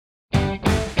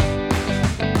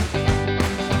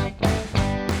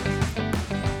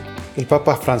El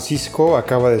Papa Francisco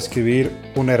acaba de escribir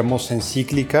una hermosa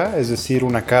encíclica, es decir,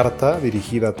 una carta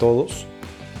dirigida a todos,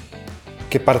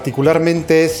 que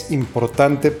particularmente es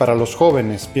importante para los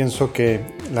jóvenes. Pienso que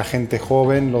la gente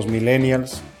joven, los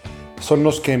millennials, son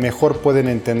los que mejor pueden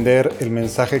entender el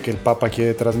mensaje que el Papa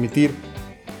quiere transmitir,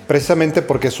 precisamente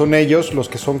porque son ellos los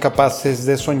que son capaces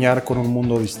de soñar con un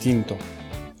mundo distinto.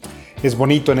 Es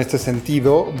bonito en este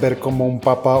sentido ver cómo un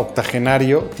Papa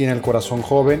octogenario tiene el corazón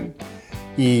joven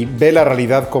y ve la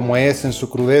realidad como es en su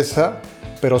crudeza,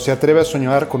 pero se atreve a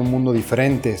soñar con un mundo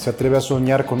diferente, se atreve a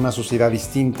soñar con una sociedad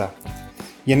distinta.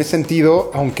 Y en ese sentido,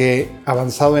 aunque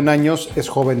avanzado en años, es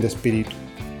joven de espíritu.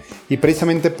 Y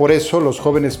precisamente por eso los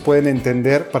jóvenes pueden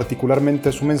entender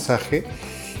particularmente su mensaje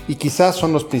y quizás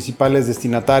son los principales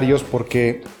destinatarios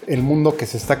porque el mundo que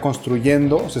se está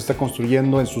construyendo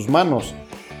en sus manos,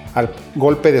 al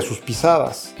golpe de sus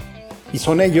pisadas. Y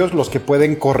son ellos los que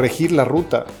pueden corregir la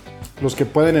ruta, los que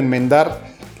pueden enmendar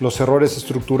los errores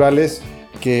estructurales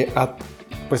que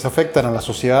afectan a la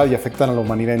sociedad y afectan a la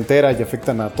humanidad entera y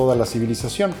afectan a toda la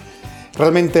civilización.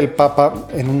 Realmente el Papa,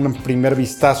 en un primer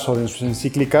vistazo de su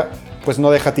encíclica, pues no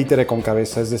deja títere con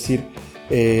cabeza, es decir,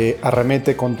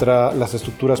 arremete contra las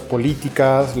estructuras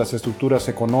políticas, las estructuras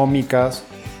económicas,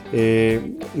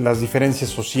 las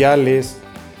diferencias sociales,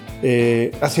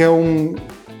 hacia un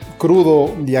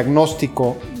crudo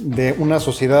diagnóstico de una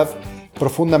sociedad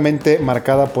profundamente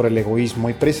marcada por el egoísmo,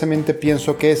 y precisamente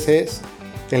pienso que ese es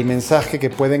el mensaje que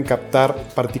pueden captar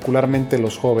particularmente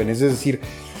los jóvenes, es decir,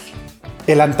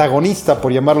 el antagonista,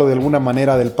 por llamarlo de alguna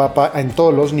manera, del Papa en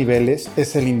todos los niveles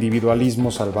es el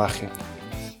individualismo salvaje.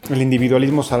 El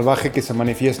individualismo salvaje que se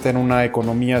manifiesta en una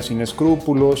economía sin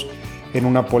escrúpulos, en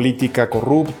una política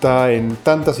corrupta, en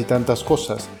tantas y tantas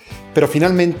cosas. Pero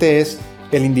finalmente es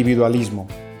el individualismo,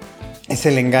 es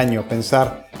el engaño,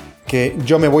 pensar que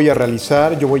yo me voy a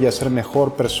realizar, yo voy a ser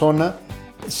mejor persona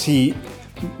si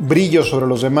brillo sobre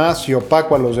los demás, si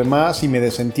opaco a los demás, si me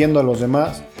desentiendo a los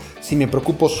demás, si me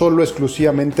preocupo solo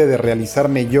exclusivamente de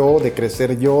realizarme yo, de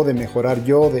crecer yo, de mejorar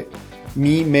yo, de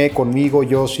mí, me, conmigo,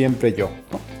 yo, siempre yo,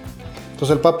 ¿no?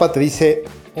 Entonces el Papa te dice,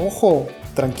 ojo,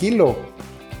 tranquilo,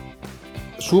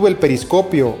 sube el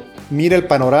periscopio, mira el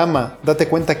panorama, date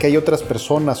cuenta que hay otras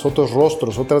personas, otros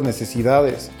rostros, otras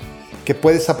necesidades, que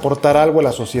puedes aportar algo a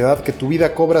la sociedad, que tu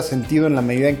vida cobra sentido en la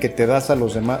medida en que te das a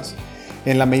los demás,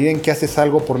 en la medida en que haces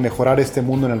algo por mejorar este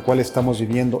mundo en el cual estamos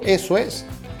viviendo. Eso es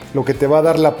lo que te va a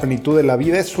dar la plenitud de la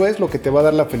vida, eso es lo que te va a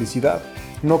dar la felicidad.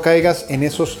 No caigas en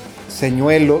esos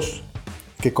señuelos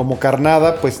que como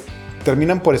carnada pues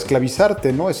terminan por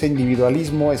esclavizarte, ¿no? Ese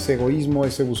individualismo, ese egoísmo,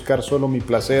 ese buscar solo mi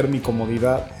placer, mi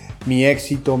comodidad, mi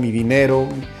éxito, mi dinero,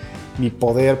 mi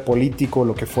poder político,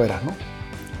 lo que fuera, ¿no?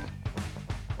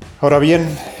 Ahora bien,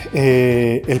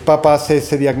 el Papa hace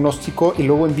ese diagnóstico y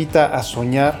luego invita a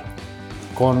soñar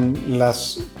con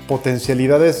las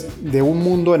potencialidades de un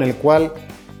mundo en el cual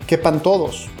quepan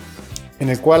todos, en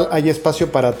el cual hay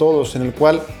espacio para todos, en el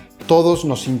cual todos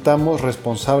nos sintamos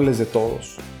responsables de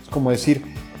todos. Es como decir,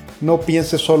 no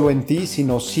pienses solo en ti,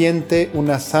 sino siente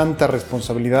una santa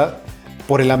responsabilidad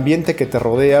por el ambiente que te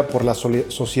rodea, por la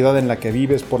sociedad en la que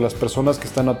vives, por las personas que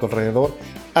están a tu alrededor.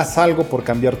 Haz algo por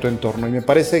cambiar tu entorno. Y me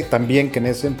parece también que en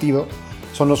ese sentido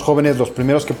son los jóvenes los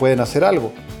primeros que pueden hacer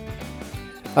algo.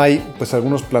 Hay pues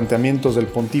algunos planteamientos del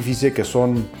pontífice que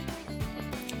son,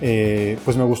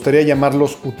 pues me gustaría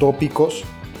llamarlos utópicos,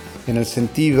 en el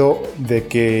sentido de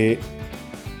que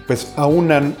pues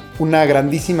aunan una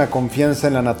grandísima confianza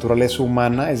en la naturaleza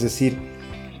humana, es decir,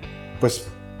 pues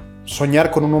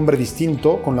soñar con un hombre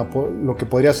distinto, con lo que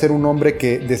podría ser un hombre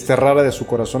que desterrara de su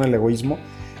corazón el egoísmo,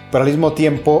 pero al mismo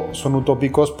tiempo son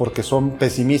utópicos porque son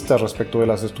pesimistas respecto de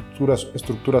las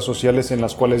estructuras sociales en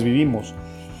las cuales vivimos,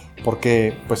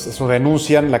 porque pues eso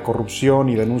denuncian la corrupción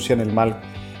y denuncian el mal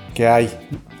que hay.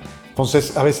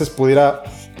 Entonces a veces pudiera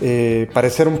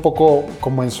parecer un poco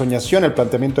como ensoñación el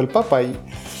planteamiento del Papa, y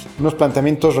unos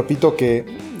planteamientos, repito, que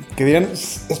dirían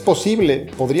es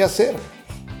posible, podría ser,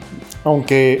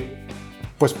 aunque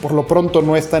pues por lo pronto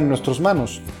no está en nuestras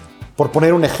manos. Por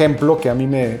poner un ejemplo que a mí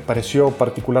me pareció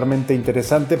particularmente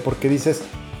interesante, porque dices,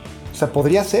 o sea,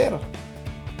 podría ser.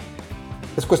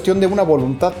 Es cuestión de una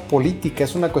voluntad política,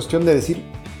 es una cuestión de decir,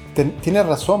 tienes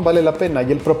razón, vale la pena.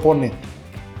 Y él propone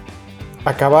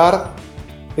acabar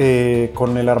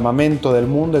con el armamento del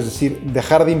mundo, es decir,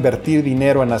 dejar de invertir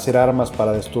dinero en hacer armas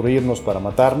para destruirnos, para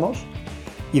matarnos,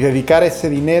 y dedicar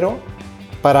ese dinero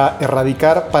para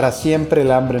erradicar para siempre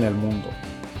el hambre en el mundo.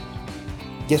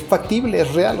 Y es factible,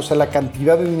 es real, o sea, la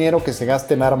cantidad de dinero que se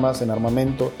gasta en armas, en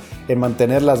armamento, en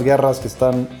mantener las guerras que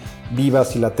están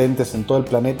vivas y latentes en todo el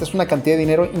planeta. Es una cantidad de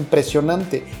dinero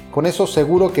impresionante. Con eso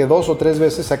seguro que 2 o 3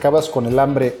 veces acabas con el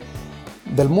hambre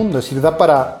del mundo. Es decir, da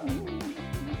para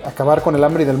acabar con el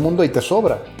hambre del mundo y te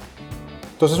sobra.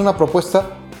 Entonces es una propuesta,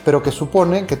 pero que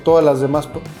supone que todas las demás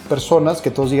personas,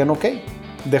 que todos digan, ok,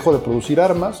 dejo de producir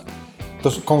armas,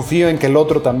 entonces confío en que el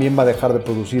otro también va a dejar de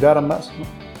producir armas, ¿no?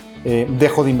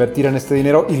 Dejo de invertir en este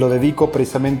dinero y lo dedico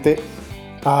precisamente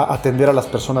a atender a las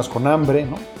personas con hambre,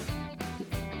 ¿no?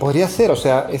 Podría ser, o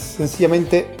sea, es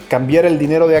sencillamente cambiar el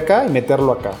dinero de acá y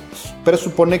meterlo acá. Pero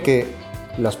supone que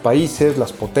los países,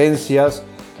 las potencias,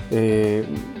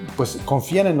 pues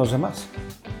confían en los demás.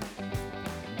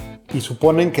 Y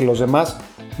suponen que los demás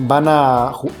van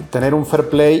a tener un fair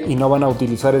play y no van a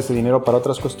utilizar ese dinero para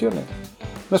otras cuestiones.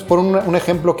 No es por un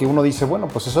ejemplo que uno dice, bueno,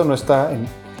 pues eso no está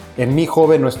en mi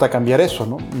joven, no está cambiar eso,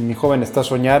 ¿no? Mi joven está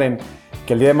soñar en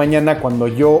que el día de mañana, cuando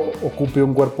yo ocupe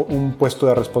un puesto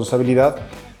de responsabilidad,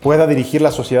 pueda dirigir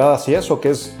la sociedad hacia eso, que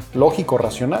es lógico,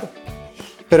 racional.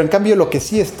 Pero en cambio lo que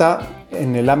sí está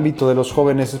en el ámbito de los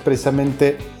jóvenes es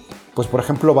precisamente, pues por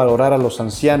ejemplo, valorar a los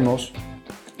ancianos,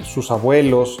 sus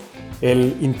abuelos,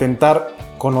 el intentar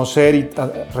conocer y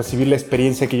recibir la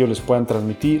experiencia que ellos les puedan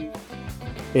transmitir,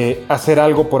 hacer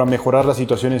algo para mejorar las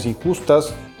situaciones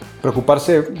injustas,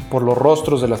 preocuparse por los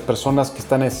rostros de las personas que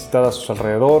están necesitadas a su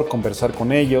alrededor, conversar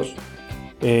con ellos,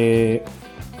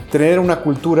 tener una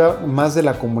cultura más de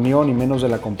la comunión y menos de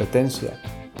la competencia,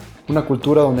 una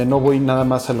cultura donde no voy nada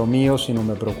más a lo mío, sino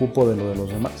me preocupo de lo de los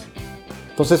demás.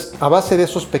 Entonces, a base de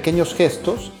esos pequeños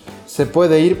gestos, se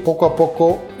puede ir poco a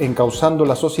poco encauzando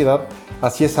la sociedad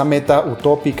hacia esa meta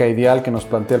utópica, ideal que nos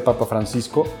plantea el Papa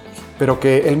Francisco, pero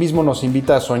que él mismo nos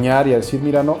invita a soñar y a decir,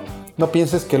 mira, no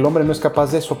pienses que el hombre no es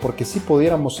capaz de eso, porque sí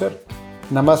pudiéramos ser.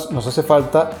 Nada más nos hace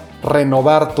falta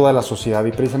renovar toda la sociedad,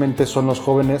 y precisamente son los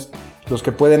jóvenes los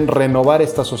que pueden renovar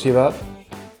esta sociedad,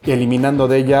 eliminando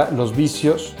de ella los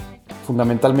vicios,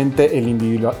 fundamentalmente el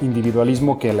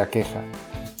individualismo que la aqueja.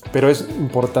 Pero es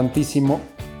importantísimo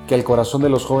que el corazón de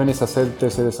los jóvenes acepte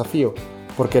ese desafío,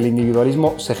 porque el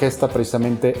individualismo se gesta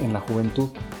precisamente en la juventud,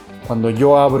 cuando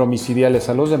yo abro mis ideales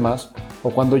a los demás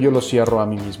o cuando yo los cierro a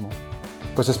mí mismo.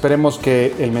 Pues esperemos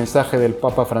que el mensaje del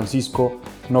Papa Francisco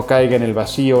no caiga en el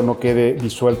vacío, no quede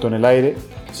disuelto en el aire,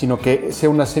 sino que sea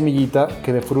una semillita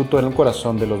que dé fruto en el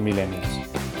corazón de los millennials.